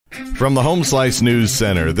From the Home Slice News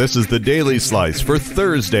Center, this is the Daily Slice for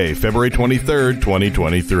Thursday, February 23rd,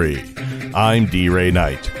 2023. I'm D. Ray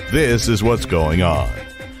Knight. This is what's going on.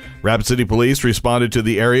 Rapid City Police responded to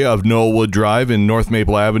the area of Knollwood Drive in North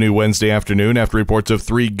Maple Avenue Wednesday afternoon after reports of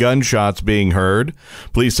 3 gunshots being heard.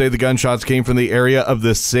 Police say the gunshots came from the area of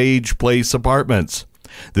the Sage Place apartments.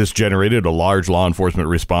 This generated a large law enforcement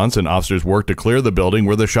response, and officers worked to clear the building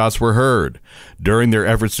where the shots were heard. During their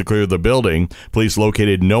efforts to clear the building, police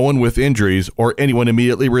located no one with injuries or anyone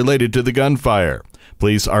immediately related to the gunfire.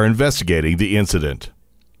 Police are investigating the incident.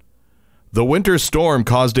 The winter storm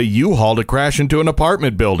caused a U-Haul to crash into an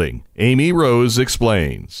apartment building. Amy Rose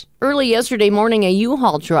explains. Early yesterday morning, a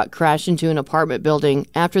U-Haul truck crashed into an apartment building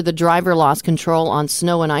after the driver lost control on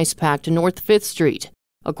snow and ice-packed North 5th Street.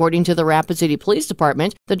 According to the Rapid City Police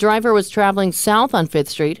Department, the driver was traveling south on 5th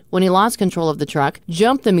Street when he lost control of the truck,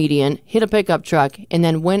 jumped the median, hit a pickup truck, and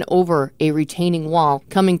then went over a retaining wall,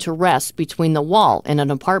 coming to rest between the wall and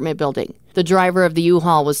an apartment building. The driver of the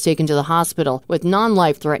U-Haul was taken to the hospital with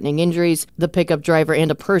non-life-threatening injuries. The pickup driver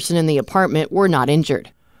and a person in the apartment were not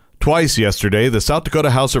injured. Twice yesterday, the South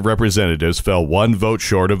Dakota House of Representatives fell 1 vote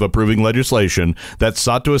short of approving legislation that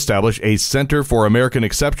sought to establish a Center for American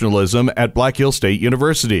Exceptionalism at Black Hill State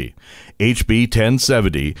University. HB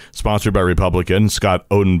 1070, sponsored by Republican Scott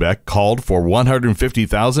Odenbeck, called for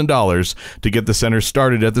 $150,000 to get the center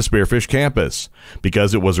started at the Spearfish campus.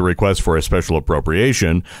 Because it was a request for a special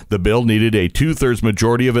appropriation, the bill needed a 2/3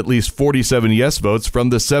 majority of at least 47 yes votes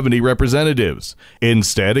from the 70 representatives.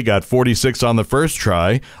 Instead, it got 46 on the first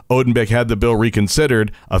try. Odenbeck had the bill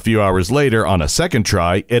reconsidered. A few hours later, on a second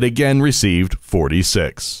try, it again received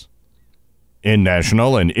 46. In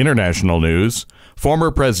national and international news,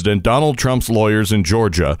 former President Donald Trump's lawyers in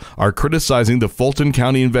Georgia are criticizing the Fulton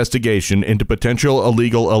County investigation into potential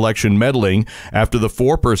illegal election meddling after the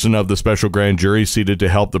foreperson of the special grand jury seated to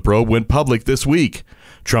help the probe went public this week.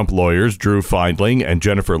 Trump lawyers Drew Findling and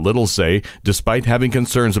Jennifer Little say, despite having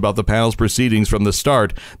concerns about the panel's proceedings from the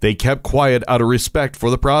start, they kept quiet out of respect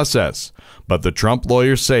for the process. But the Trump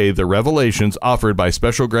lawyers say the revelations offered by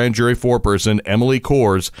special grand jury foreperson Emily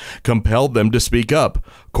Kohrs compelled them to speak up.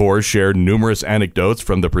 Kohrs shared numerous anecdotes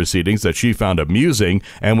from the proceedings that she found amusing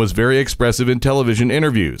and was very expressive in television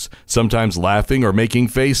interviews, sometimes laughing or making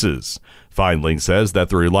faces. Findling says that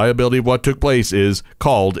the reliability of what took place is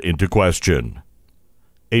called into question.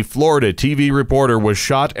 A Florida TV reporter was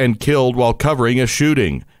shot and killed while covering a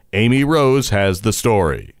shooting. Amy Rose has the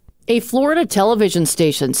story. A Florida television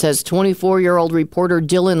station says 24-year-old reporter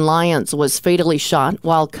Dylan Lyons was fatally shot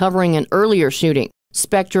while covering an earlier shooting.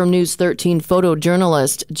 Spectrum News 13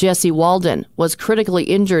 photojournalist Jesse Walden was critically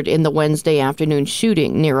injured in the Wednesday afternoon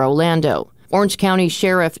shooting near Orlando. Orange County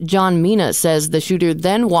Sheriff John Mina says the shooter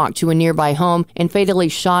then walked to a nearby home and fatally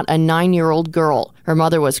shot a 9-year-old girl. Her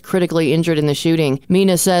mother was critically injured in the shooting.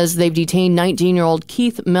 Mina says they've detained 19-year-old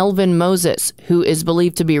Keith Melvin Moses, who is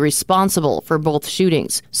believed to be responsible for both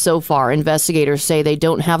shootings. So far, investigators say they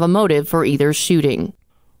don't have a motive for either shooting.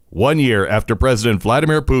 1 year after President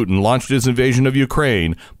Vladimir Putin launched his invasion of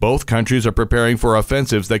Ukraine, both countries are preparing for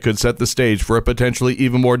offensives that could set the stage for a potentially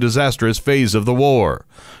even more disastrous phase of the war.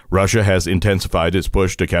 Russia has intensified its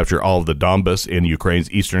push to capture all of the Donbas in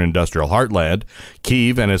Ukraine's eastern industrial heartland.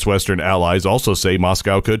 Kyiv and its western allies also say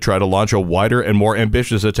Moscow could try to launch a wider and more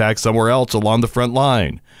ambitious attack somewhere else along the front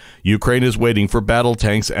line. Ukraine is waiting for battle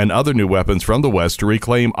tanks and other new weapons from the West to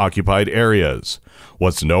reclaim occupied areas.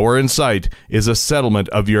 What's nowhere in sight is a settlement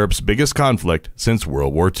of Europe's biggest conflict since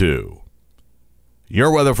World War II.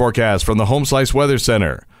 Your weather forecast from the Home Slice Weather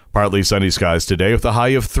Center. Partly sunny skies today with a high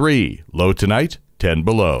of 3. Low tonight, 10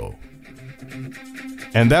 below.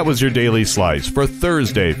 And that was your Daily Slice for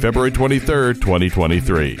Thursday, February 23rd,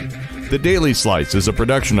 2023. The Daily Slice is a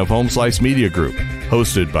production of Home Slice Media Group,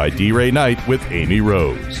 hosted by D. Ray Knight with Amy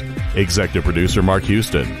Rose. Executive producer Mark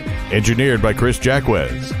Houston. Engineered by Chris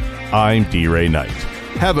Jacquez. I'm D. Ray Knight.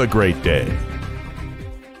 Have a great day.